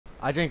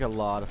I drink a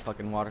lot of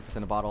fucking water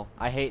within a bottle.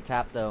 I hate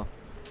tap though.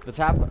 The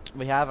tap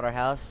we have at our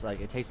house, like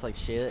it tastes like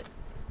shit.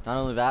 Not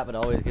only that, but it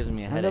always gives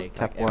me a headache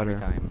tap like, every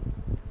water. time.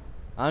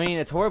 I mean,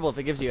 it's horrible if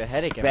it gives you a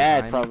headache every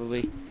Bad, time.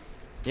 probably.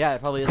 Yeah,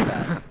 it probably is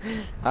bad.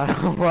 I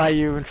don't know why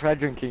you even tried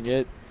drinking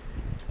it.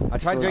 I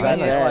tried So drinking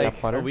it bad.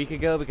 like a week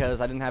ago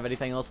because I didn't have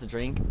anything else to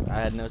drink. I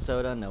had no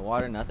soda, no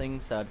water, nothing,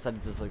 so I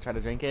decided to just like try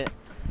to drink it.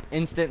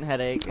 Instant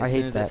headache as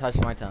soon as it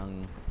touched my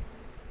tongue.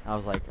 I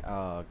was like,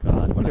 oh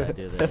god, why did I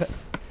do this?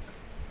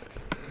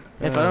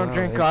 If I don't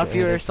drink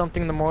coffee or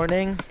something in the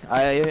morning,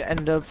 I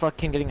end up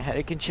fucking getting a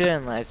headache and shit,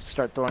 and I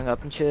start throwing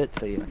up and shit.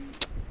 So yeah.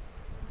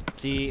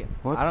 See,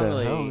 What I don't the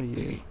really,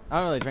 hell? I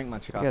don't really drink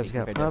much coffee. You guys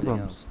got compared to everything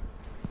problems.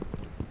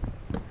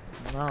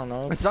 else. I don't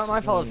know. It's not my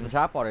fault if the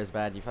tap water is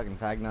bad. You fucking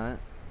fag nut.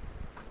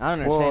 I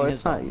don't understand Well, his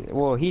it's not. problem.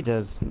 Well, he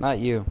does, not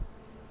you.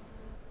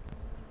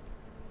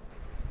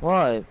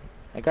 What?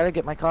 I gotta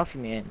get my coffee,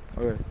 man,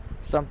 or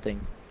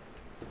something.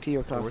 Tea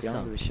or coffee, I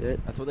don't give a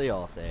shit. That's what they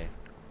all say.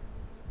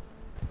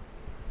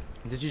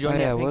 Did you join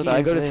yeah, that what Pinky? So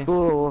I go to say?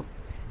 school,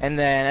 and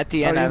then at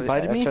the Oh, end you I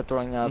invited me? start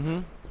throwing up,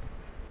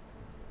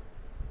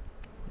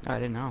 I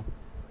didn't know.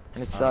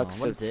 and it Oh, sucks.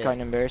 what a It's dick.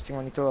 kind of embarrassing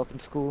when you throw up in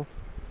school.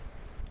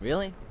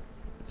 Really?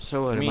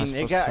 So what? I am I mean,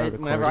 supposed it got to start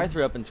whenever I recording?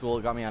 threw up in school,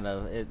 it got me out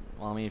of it.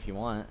 Well, I mean, if you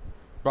want,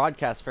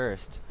 broadcast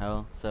first,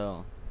 ho.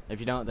 So if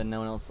you don't, then no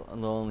one else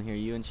will only hear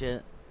you and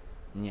shit.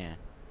 Yeah.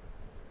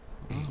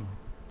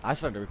 I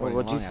started recording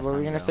What long ass were we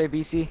time gonna ago. say,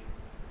 BC?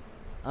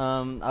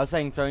 I was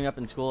saying throwing up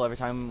in school every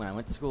time when I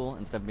went to school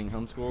instead of being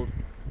homeschooled.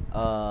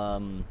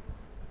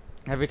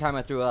 Every time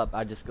I threw up,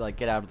 I'd just like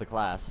get out of the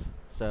class.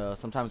 So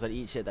sometimes I'd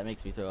eat shit that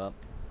makes me throw up.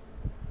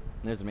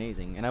 And it was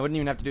amazing, and I wouldn't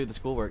even have to do the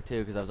schoolwork too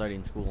because I was already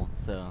in school.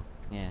 So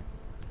yeah,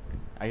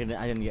 I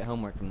didn't get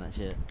homework from that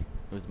shit.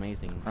 It was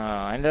amazing.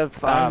 I ended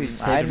up I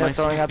always hated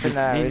throwing up in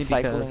the mainly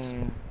because-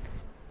 recycling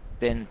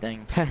bin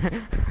thing.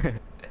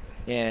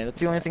 Yeah, that's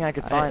the only thing I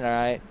could find. All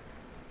right.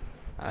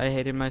 I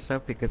hated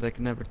myself because I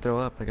could never throw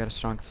up. I got a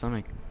strong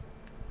stomach.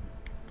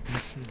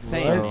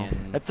 Same, What?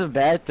 man. That's a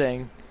bad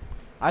thing.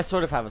 I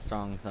sort of have a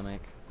strong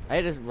stomach. I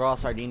ate a raw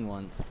sardine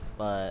once,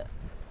 but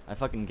I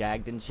fucking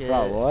gagged and shit.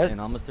 Raw what?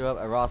 And almost threw up.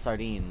 A raw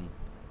sardine.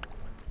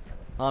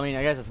 Well, I mean,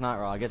 I guess it's not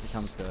raw. I guess it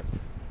comes cooked.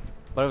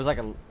 But it was like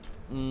a...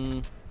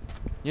 you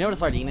know what a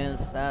sardine is,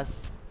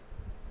 Sass?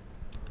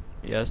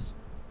 Yes.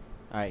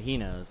 Alright, he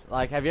knows.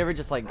 Like, have you ever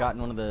just, like,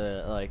 gotten one of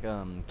the, like,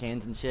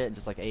 cans and shit, and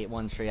just, like, ate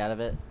one straight out of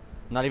it?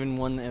 Not even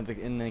one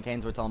in the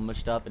cans where it's all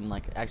mushed up and,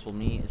 like, actual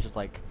meat. It's just,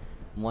 like,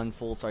 one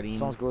full sardine.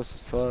 Sounds gross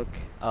as fuck.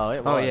 Oh,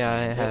 it was. Oh, yeah,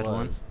 I it had was.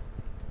 one.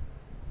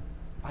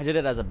 I did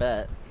it as a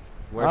bet.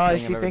 Worst Oh, I thing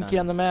see I've ever Pinky done.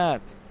 on the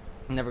map.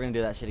 I'm never gonna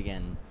do that shit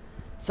again.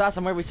 Sass,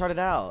 I'm where we started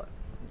out.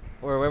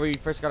 Or where we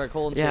first got our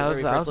cold and shit. Yeah, I where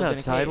was we first lived in a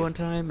outside cave. one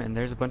time, and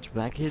there's a bunch of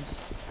black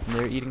kids, and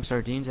they're eating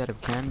sardines out of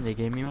a can. They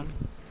gave me one,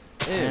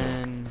 Ew.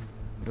 and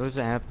it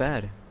wasn't that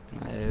bad.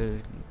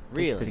 It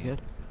Really? was pretty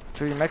good.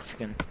 So you're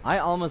Mexican. I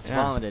almost Yeah.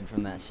 vomited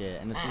from that shit.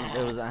 And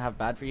it was that have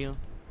bad for you?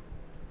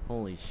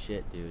 Holy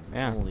shit, dude.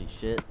 Yeah. Holy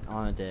shit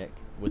on a dick.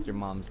 With your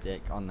mom's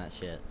dick on that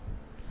shit.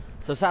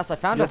 So, Sass, I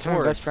found You're a my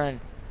horse. best friend.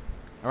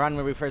 Around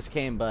where we first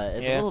came, but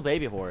it's a Yeah. little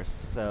baby horse,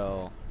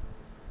 so...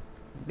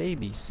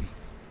 Babies.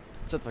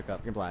 Shut the fuck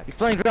up, you're black. He's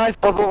playing drive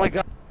football. Oh my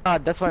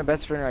god, that's my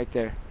best friend right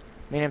there.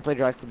 Me and him play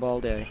drive football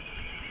all day.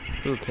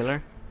 Ooh,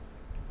 killer.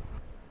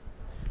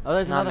 Oh,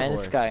 there's Nah, another man,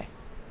 horse. this guy.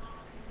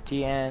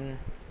 TN.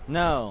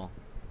 No.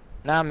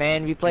 Nah,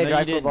 man, we play No, you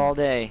drive football all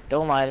didn't. day.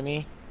 Don't lie to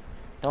me.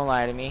 Don't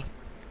lie to me.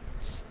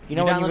 You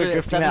know You when you were downloaded it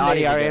drifting 7 that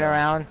days audio ago.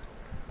 around?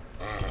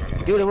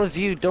 Dude, it was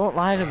you. Don't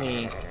lie to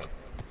me.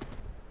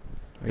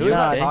 Who is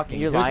that lying. talking?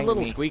 You're Who's lying the to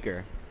little me.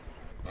 squeaker?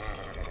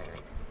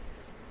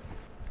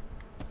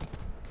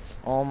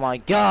 Oh my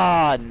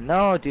god,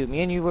 no, dude.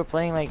 Me and you were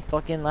playing like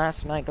fucking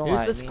last night. Don't Who's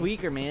lie the to me.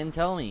 squeaker, man?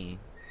 Tell me.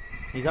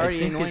 He's I already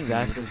think annoying it's me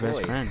with Sass's his best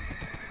voice. friend.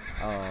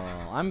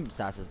 Oh, I'm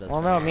Sass's best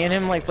Well, friend. no, me and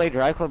him like played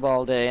drive club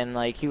all day, and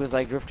like he was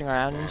like drifting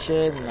around and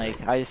shit, and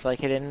like I just like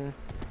hit in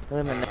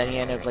with him, and then he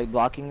ended up like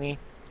blocking me.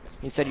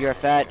 He said, "You're a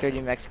fat,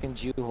 dirty Mexican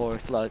Jew whore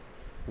slut."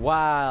 I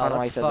Wow, don't know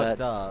why that's he said fucked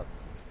that. up.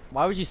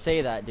 Why would you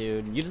say that,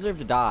 dude? You deserve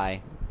to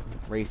die.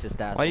 Racist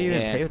asshole. Why do you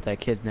even Yeah. play with that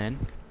kid then?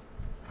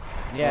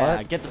 Yeah,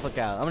 What? get the fuck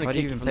out. I'm gonna Why do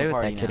you kick you even from play the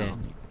with party that kid now.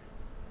 then?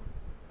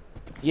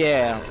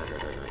 Yeah.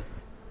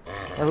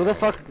 Well, who the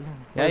fuck?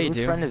 Yeah, you whose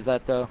do. friend is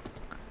that though?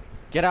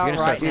 Get You're out gonna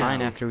right start now.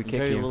 crying after we kick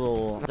dirty you.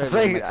 Little, dirty That's,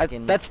 little like,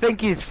 Mexican. that's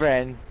Pinky's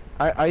friend.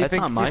 Are you That's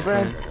not Pinky's my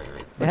friend. It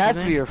What's has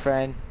his to be name? your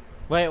friend.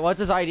 Wait, what's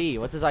his ID?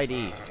 What's his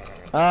ID?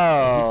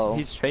 Oh.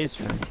 He's Trey's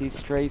friend.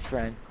 He's Trey's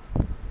friend.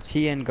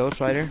 TN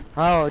Ghost Rider.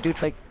 Oh,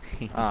 dude, like.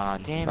 Aw,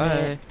 damn Bye.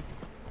 it.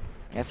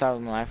 Yes, that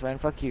was my friend.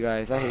 Fuck you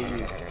guys. I hate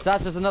you.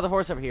 Sass, there's another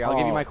horse over here. I'll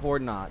give you Oh. my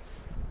coordinates.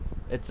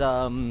 It's Where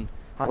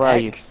are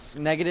you? X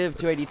negative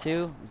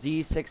 282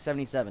 Z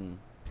 677.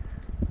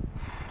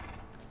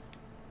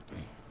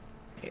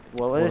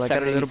 What was Well, it? I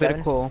got a little bit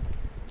of 787? coal,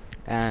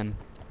 and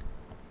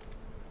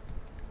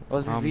What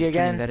was the Z turning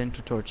again? that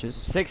into torches.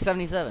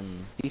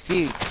 677.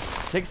 DC.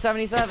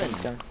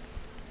 677.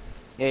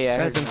 Yeah, yeah. I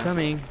Guys, heard I'm you.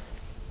 coming.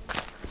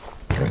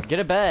 Get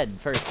a bed,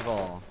 first of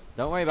all.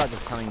 Don't worry about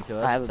just coming to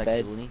us I have a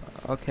bed. sexually.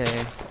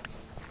 Okay.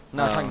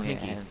 No, I'm Oh, talking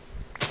Pinky. man.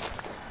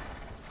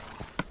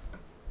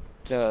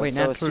 So, Wait,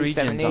 so it's natural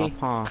region's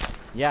 270 off, huh?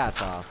 Yeah,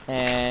 it's off.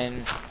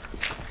 and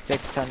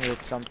 600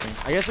 something.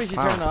 I guess we should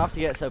Wow. turn it off to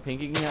get so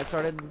Pinky can get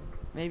started,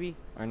 maybe?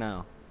 Or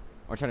no?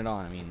 Or turn it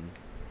on, I mean.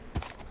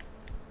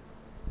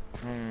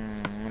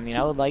 I mean,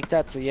 I would like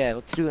that, so yeah,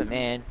 let's do it,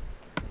 man.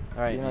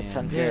 Alright, Even though it's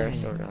man. unfair,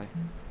 Yay. sort of.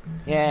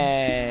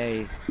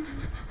 Yay!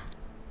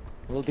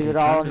 We'll do I'm it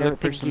trying all to under look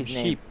for some Pinky's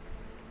name. sheep.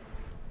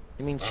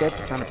 You mean ship?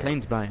 What kind of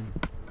planes by him?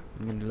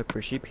 I'm gonna look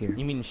for sheep here.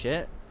 You mean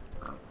shit?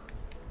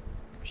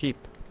 Sheep.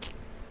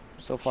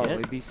 So far Shit.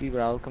 away, BC, but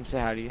I'll come say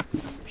hi to you.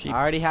 Sheep. I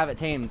already have it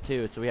tamed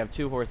too, so we have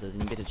 2 horses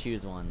and you get to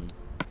choose one.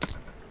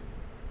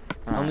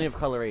 Only of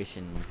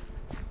coloration.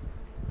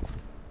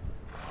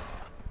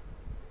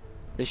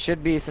 They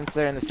should be, since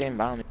they're in the same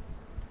biome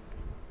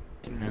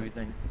and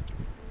everything.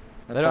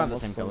 They don't have the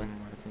almost same color.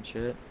 homework and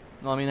shit.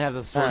 Well, I mean, they have the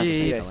Ah, sword the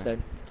see, same I color.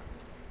 said.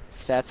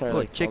 Stats are Oh,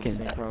 like all chicken.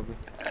 the same, probably.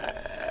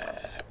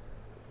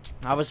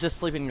 I was just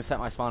sleeping to set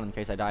my spawn in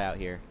case I die out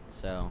here,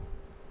 so.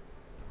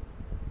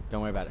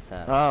 Don't worry about it,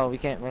 Seth. Oh,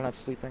 we're not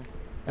sleeping.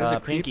 There's a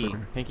Pinky.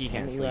 creeper. Pinky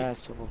can't You sleep.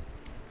 asshole.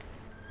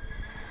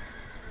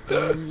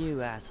 Damn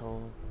you,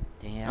 asshole.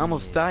 Damn I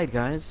almost you. died,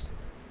 guys.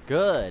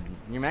 Good.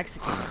 You're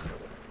Mexican.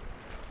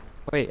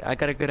 Wait, I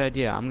got a good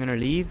idea. I'm gonna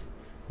leave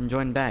and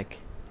join back.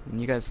 And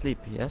you guys sleep,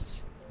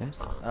 yes?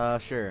 Yes?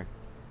 Sure.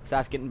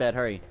 Sass, get in bed.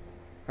 Hurry.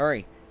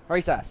 Hurry.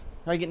 Hurry, Sass.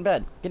 Hurry, get in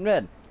bed. Get in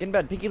bed. Get in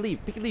bed. Pinky,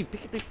 leave. Pinky, leave.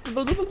 Pinky, leave.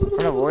 We're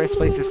in the worst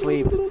place to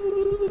sleep.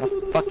 In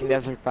a fucking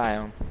desert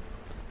biome.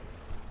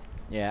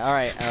 Yeah,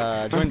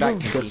 alright. Join back,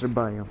 Pinky.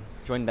 biome.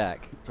 Join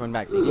back. Join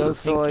back, Pinky. Yo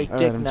soy Pinky. Alright,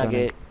 dick I'm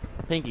nugget.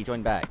 Pinky,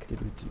 join back.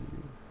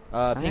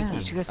 I Pinky. am. You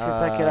guys should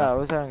back it up. I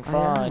was having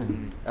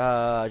fun.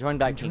 Join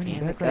back, I'm joining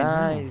Pinky. back. right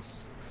now.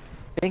 Guys.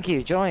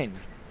 Pinky, join.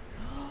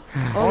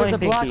 Oh, there's a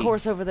Join, black Pinky.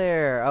 horse over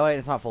there. Oh, wait,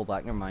 it's not full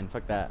black. Never mind.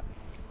 Fuck that.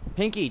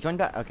 Pinky, join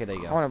back. Okay, there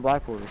you I go. want a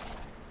black horse.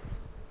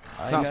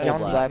 It's not I full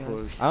want a black. black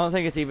horse. I don't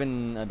think it's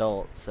even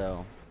adult,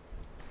 so.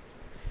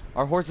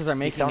 Our horses are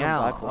making sound a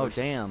out. black Oh, horse.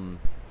 damn.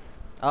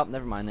 Oh,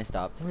 never mind. They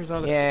stopped. Where's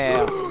all the...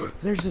 Yeah.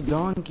 There's a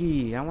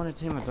donkey. I want to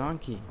tame a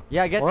donkey.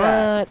 Yeah, get What?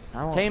 that.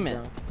 I want Tame to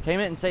it. go. Tame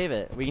it and save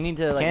it. We need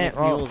to, like, Can't make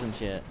roll. mules and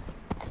shit.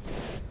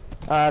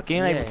 Can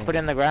you like Yeah. put it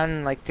in the ground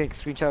and like take a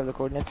screenshot of the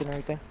coordinates and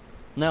everything?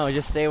 No,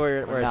 just stay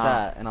where it's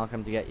Nah. at, and I'll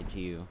come to get you to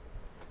you.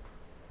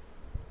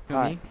 Who,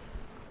 Alright. me?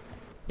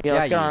 Yeah,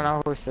 let's Yeah, get you. on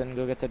our horse and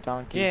go get the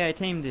donkey. Yeah, I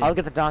tamed it. I'll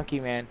get the donkey,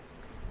 man.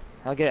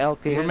 I'll get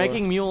LP. We're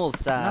making mules,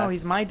 Sass. No,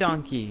 he's my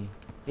donkey.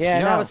 Yeah,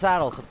 You don't no. have a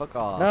saddle, so fuck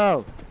off.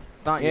 No.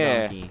 It's not Yeah. your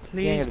donkey. You can't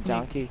Please, get a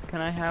donkey.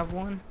 Can I have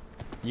one?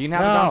 You can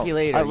have a No. donkey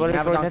later. You what can are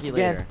have a coordinates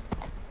donkey again? later.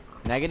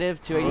 Negative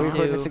What are your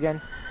coordinates 282.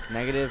 again?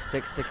 Negative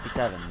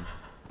 667.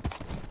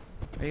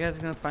 Are you guys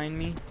gonna find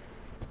me?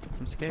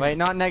 I'm scared. Wait,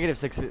 not negative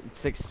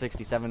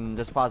 667,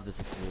 just positive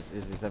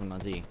 667 on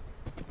Z.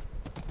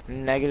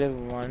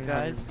 -1.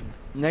 Guys.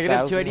 Negative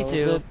 1,000, what was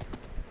 282. it?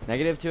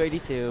 Negative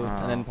 282, Oh.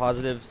 and then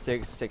positive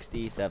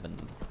 667.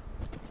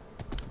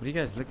 What are you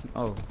guys looking?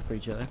 Oh, for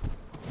each other.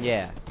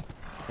 Yeah.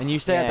 And you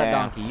stay at that Yeah.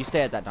 donkey. You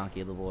stay at that donkey,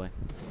 little boy.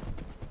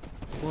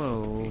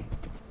 Whoa.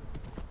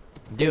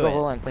 Do Dig a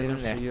hole it. and put him in Are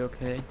there. you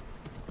okay?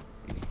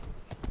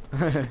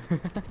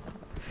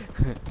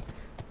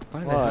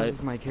 Why the hell What?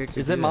 is my character?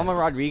 Is do it that? Mama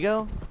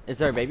Rodrigo? Is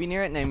there a baby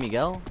near it named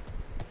Miguel?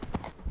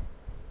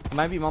 It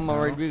might be Mama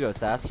No. Rodrigo,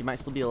 Sass. She might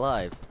still be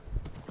alive.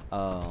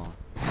 Oh.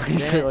 Why do you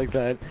Damn say it. it like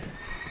that?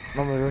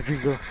 Mama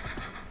Rodrigo.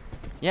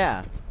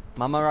 Yeah.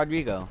 Mama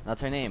Rodrigo.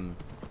 That's her name.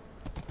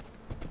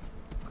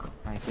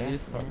 I Are you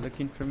guess.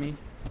 looking for me?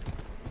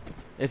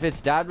 If its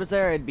dad was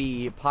there, it'd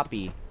be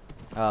Poppy.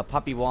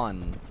 Poppy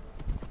 1.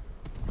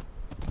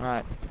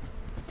 Alright.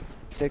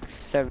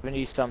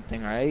 670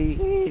 something,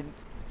 right?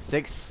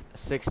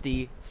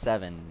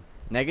 667.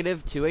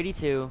 Negative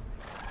 282.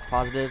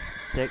 Positive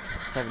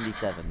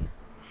 677.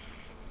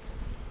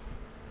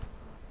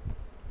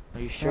 Are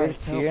you sure Guys,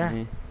 it's help here?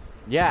 me. I'm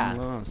Yeah.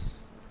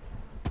 lost.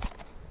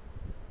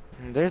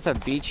 There's a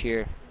beach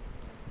here.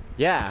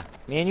 Yeah.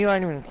 Me and you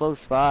aren't even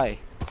close by.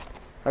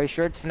 Are you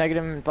sure it's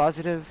negative and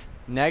positive?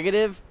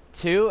 Negative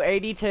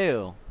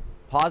 282.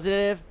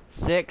 Positive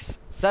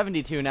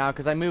 672 now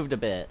because I moved a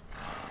bit.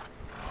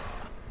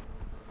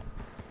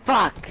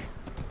 Fuck!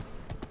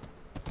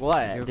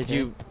 What? You Did okay?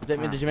 you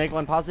did you make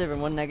one positive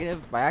and one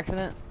negative by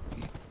accident?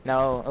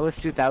 No, it was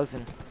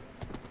 2000.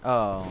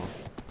 Oh.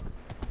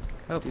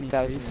 Help me,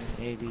 2000 please.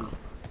 maybe.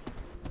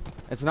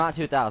 It's not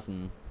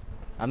 2000.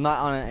 I'm not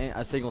on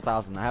a single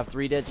thousand. I have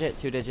 3-digit,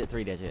 2-digit,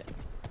 3-digit.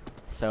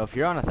 So if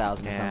you're on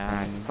 1,000 or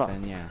Yeah, something, fuck.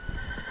 then yeah.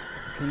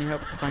 Can you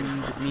help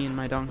find me and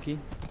my donkey?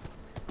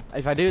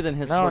 If I do, then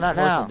his No, horse not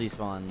will now.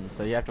 despawn.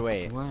 So you have to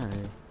wait. Why?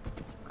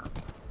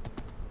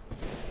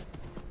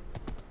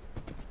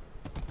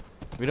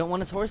 We don't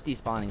want his horse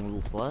despawning,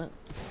 little slut.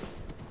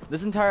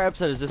 This entire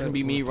episode is just gonna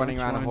be me running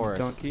around a horse.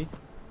 Donkey?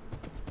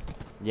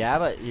 Yeah,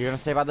 but you're gonna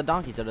stay by the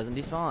donkey so it doesn't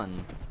despawn.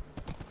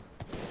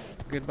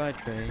 Goodbye,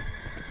 Trey.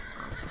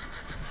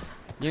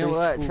 You know Trey's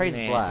what? cool, Trey's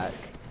man. black.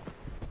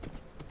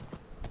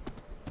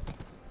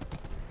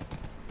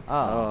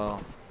 Oh. Oh.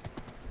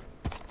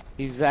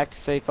 He's back to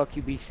say fuck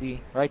you, BC.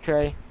 Right,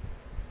 Trey?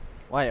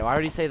 Wait, why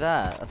would he say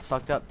that? That's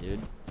fucked up, dude.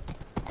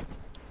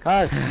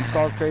 Cause you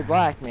called Trey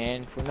black,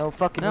 man, for no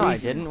fucking No,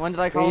 reason. I didn't. When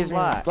did I call him Reason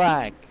black?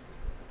 Black.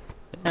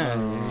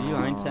 Yeah, you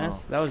ain't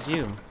Tess. That was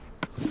you.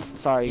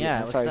 Sorry, Yeah, it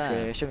I'm was sorry, Sass.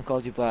 Trey. I shouldn't have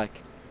called you black.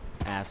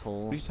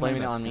 Asshole. Who's talking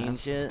Blaming it about on me and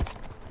Sass? shit.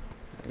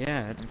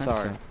 Yeah, it's I'm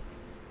messed sorry.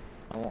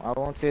 up. I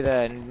won't say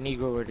that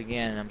Negro word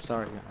again. I'm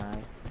sorry,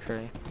 alright,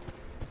 Trey.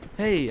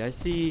 Hey, I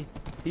see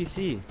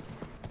PC.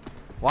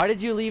 Why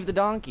did you leave the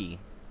donkey?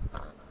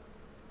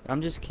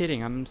 I'm just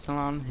kidding. I'm still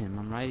on him.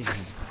 I'm riding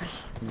him.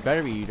 You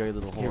better be, you dirty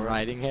little You're whore.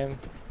 riding him?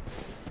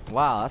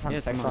 Wow, that sounds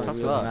Yes, sexual I'm as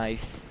Sounds fuck. really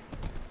nice.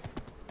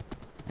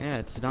 Yeah,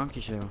 it's a donkey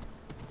show.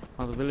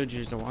 All the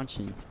villagers are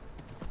watching.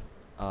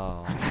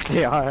 Oh.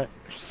 They are.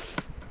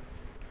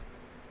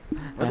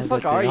 Where the I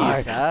fuck bet are they you,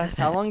 are. Sass?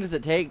 How long does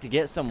it take to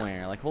get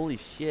somewhere? Like, holy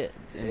shit.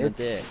 In the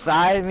dick. It's,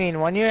 I mean,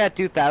 when you're at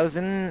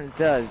 2,000, it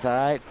does,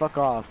 alright? Fuck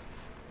off.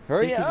 I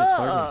Hurry think he's retarded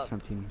or up!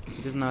 something.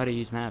 He doesn't know how to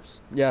use maps.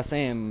 Yeah,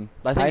 same.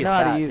 I think I he's know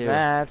how fat, to use too.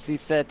 maps. He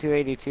said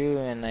 282,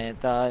 and I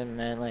thought it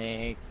meant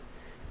like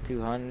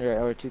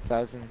 200 or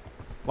 2,000.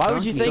 Why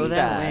would you Donkey, go think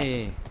that that?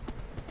 way.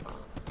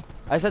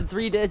 I said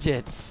 3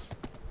 digits.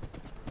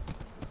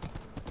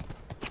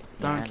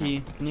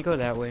 Donkey, can you go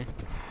that way?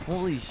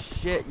 Holy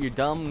shit, you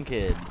dumb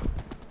kid.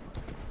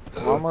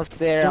 I'm almost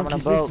there.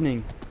 Donkey's I'm on a boat.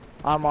 listening.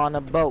 I'm on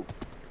a boat.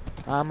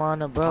 I'm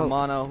on a boat. I'm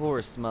on a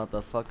horse,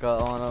 motherfucker,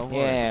 on a horse.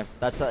 Yeah.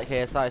 That's that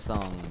KSI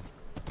song.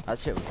 That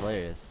shit was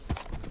hilarious.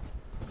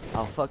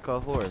 I'll fuck a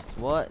horse.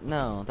 What?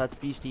 No, that's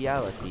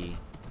bestiality.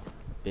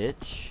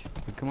 Bitch.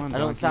 Come on, I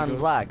don't Donkey, sound go-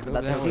 black, go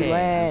but that's that way. okay. I'm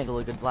Land. still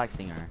a good black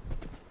singer.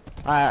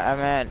 I'm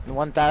at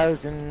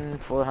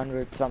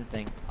 1,400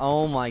 something.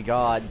 Oh my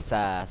god,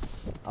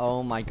 Sass.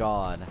 Oh my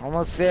god.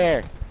 Almost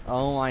there.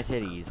 Oh my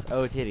titties.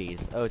 Oh titties.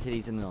 Oh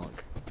titties and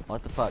milk.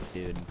 What the fuck,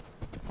 dude?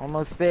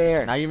 Almost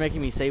there. Now you're making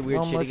me say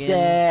weird shit Almost again.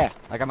 there.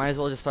 Like I might as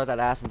well just start that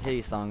ass and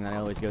titty song that I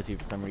always go to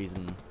for some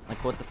reason.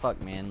 Like what the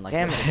fuck, man? Like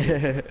Damn what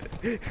it.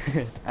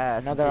 the-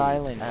 ass Another and titties,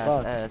 island, ass,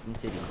 fuck. ass and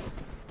titties,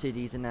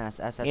 titties and ass,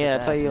 ass, ass. Yeah, ass,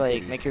 that's how ass, you and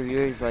like titties. make your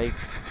viewers like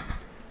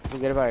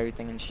forget about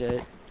everything and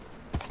shit.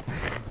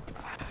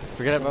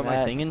 Forget about my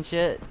that. thing and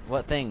shit.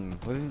 What thing?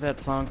 Wasn't that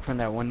song from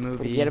that one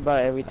movie? Forget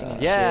about everything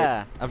and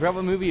Yeah, I forgot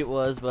what movie it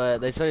was, but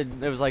they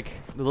started. It was like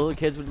the little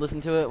kids would listen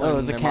to it when Oh, it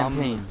was a their mom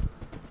campaign. was-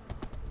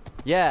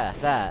 Yeah,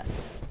 that.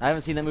 I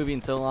haven't seen that movie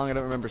in so long. I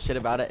don't remember shit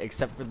about it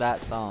except for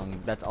that song.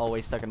 That's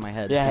always stuck in my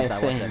head Yeah, since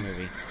I watched that same.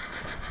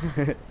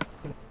 movie.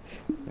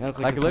 That was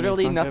Like the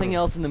literally funniest song nothing ever.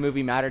 else in the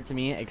movie mattered to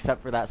me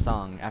except for that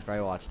song after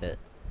I watched it.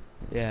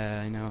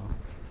 Yeah, I know.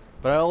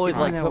 But I always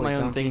Get on like that put way, my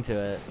own donkey. thing to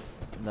it,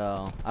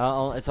 though. I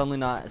don't. It's only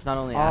not. It's not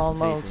only shit. ass and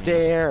titties Almost for me.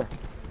 there.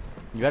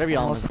 You better be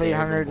Almost almost there,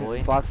 300 good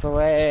boy. blocks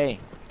away.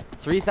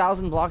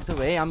 3,000 blocks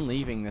away. I'm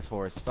leaving this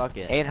horse. Fuck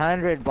it.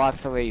 800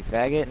 blocks away, you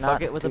faggot. Fuck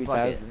Not it with a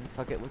bucket. 3,000.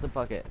 Fuck it with a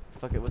bucket.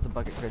 Fuck it with a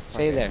bucket, Chris. Fuck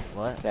Stay it. there.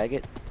 What?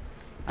 Faggot.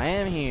 I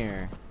am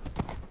here.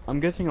 I'm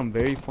guessing I'm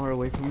very far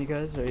away from you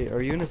guys.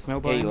 Are you in a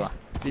snow Yeah, biome? you are.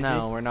 DC?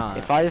 No, we're not.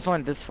 If I just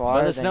went this far, But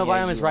the then snow yeah,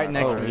 biome is you right are.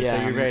 next Oh, to me, yeah, so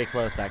you're I'm- very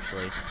close,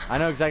 actually. I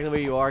know exactly where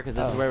you are, because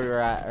this is Oh. where we were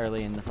at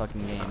early in the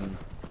fucking game.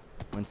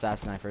 When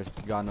Sass and I first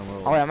got in the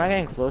world. Oh, wait, am I so-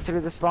 getting closer to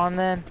the spawn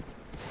then?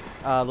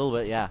 A little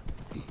bit, yeah.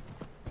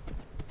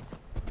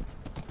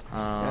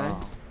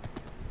 Guys,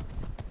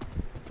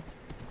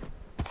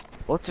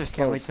 Boats are can't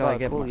slow wait as till I fuck,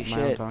 get holy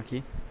my own shit.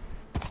 donkey.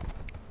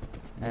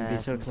 I'd be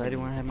Ass so and excited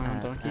when I titties, have my own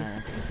ass, donkey.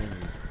 ass and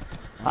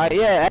titties.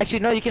 Yeah, actually,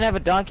 no, you can have a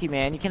donkey,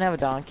 man. You can have a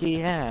donkey,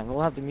 yeah.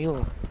 We'll have the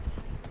mule.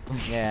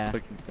 Yeah.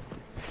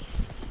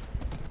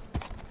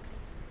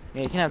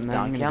 Yeah, you can have a And then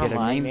I'm donkey, I gonna don't get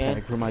a mind, name man.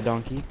 tag for my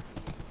donkey.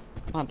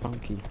 Not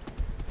donkey.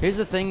 Here's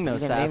the thing, though, You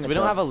can Sass. name it, We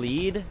don't though. have a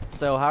lead,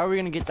 so how are we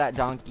gonna get that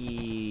donkey?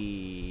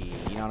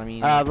 You know what I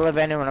mean? We'll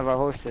abandon one of our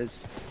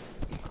horses.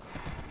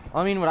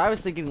 I mean, what I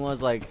was thinking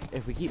was, like,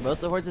 if we keep both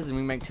the horses and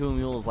we make 2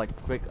 mules, like,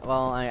 quick.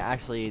 Well, I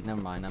actually,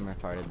 never mind. I'm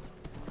retarded.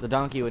 The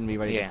donkey wouldn't be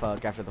ready Yeah. to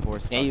fuck after the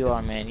horse. Yeah, fucked you him.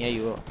 are, man. Yeah,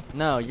 you are.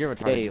 No, you're Yeah,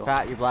 retarded. you You're are.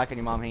 fat, you're black, and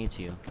your mom hates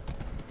you.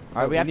 But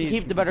Alright, we have to need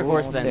keep the better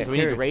bulls horse then, and so we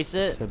need to carrots race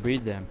it, to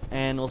breed them.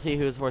 and we'll see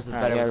whose horse is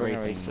Alright, better yeah, with we're the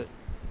gonna racing. race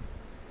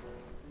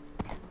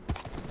it.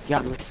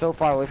 Yeah, we're so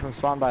far away from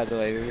spawn, by the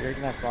way. We're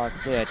looking at blocks.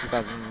 Yeah,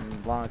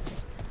 2,000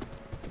 blocks.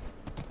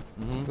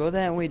 Mm-hmm. Go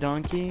that way,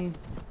 donkey.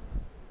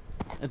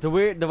 The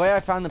way I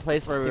found the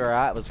place where we were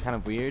at was kind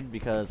of weird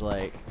because,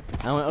 like,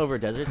 I went over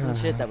deserts and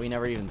shit that we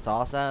never even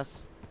saw,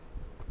 Sass.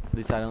 At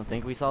least I don't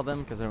think we saw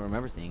them, because I don't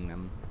remember seeing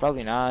them.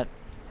 Probably not.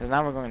 Because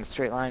now we're going in a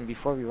straight line.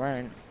 Before we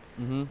weren't.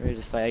 Mm-hmm. We were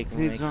just like,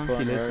 Dude, like donkey,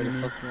 going wherever listen the to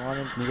me. fuck we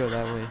wanted. You go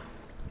that way.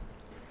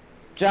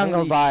 Jungle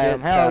Holy biome.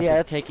 shit, Hell Sass, yeah,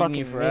 it's it's taking fucking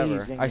you forever.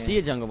 amazing. I see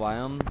a jungle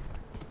biome.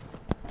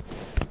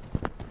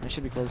 I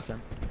should be close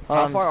then.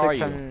 How far are you?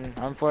 600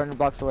 I'm 400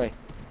 blocks away.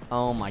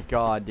 Oh my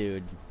god,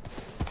 dude.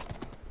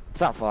 It's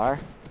not far.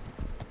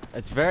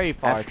 It's very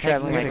far. After It's taking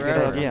traveling me like Good this,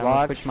 forever. idea. idea. I'm gonna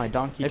blocks. push my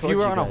donkey If towards you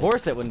were on a guys.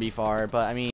 horse, it wouldn't be far, but I mean.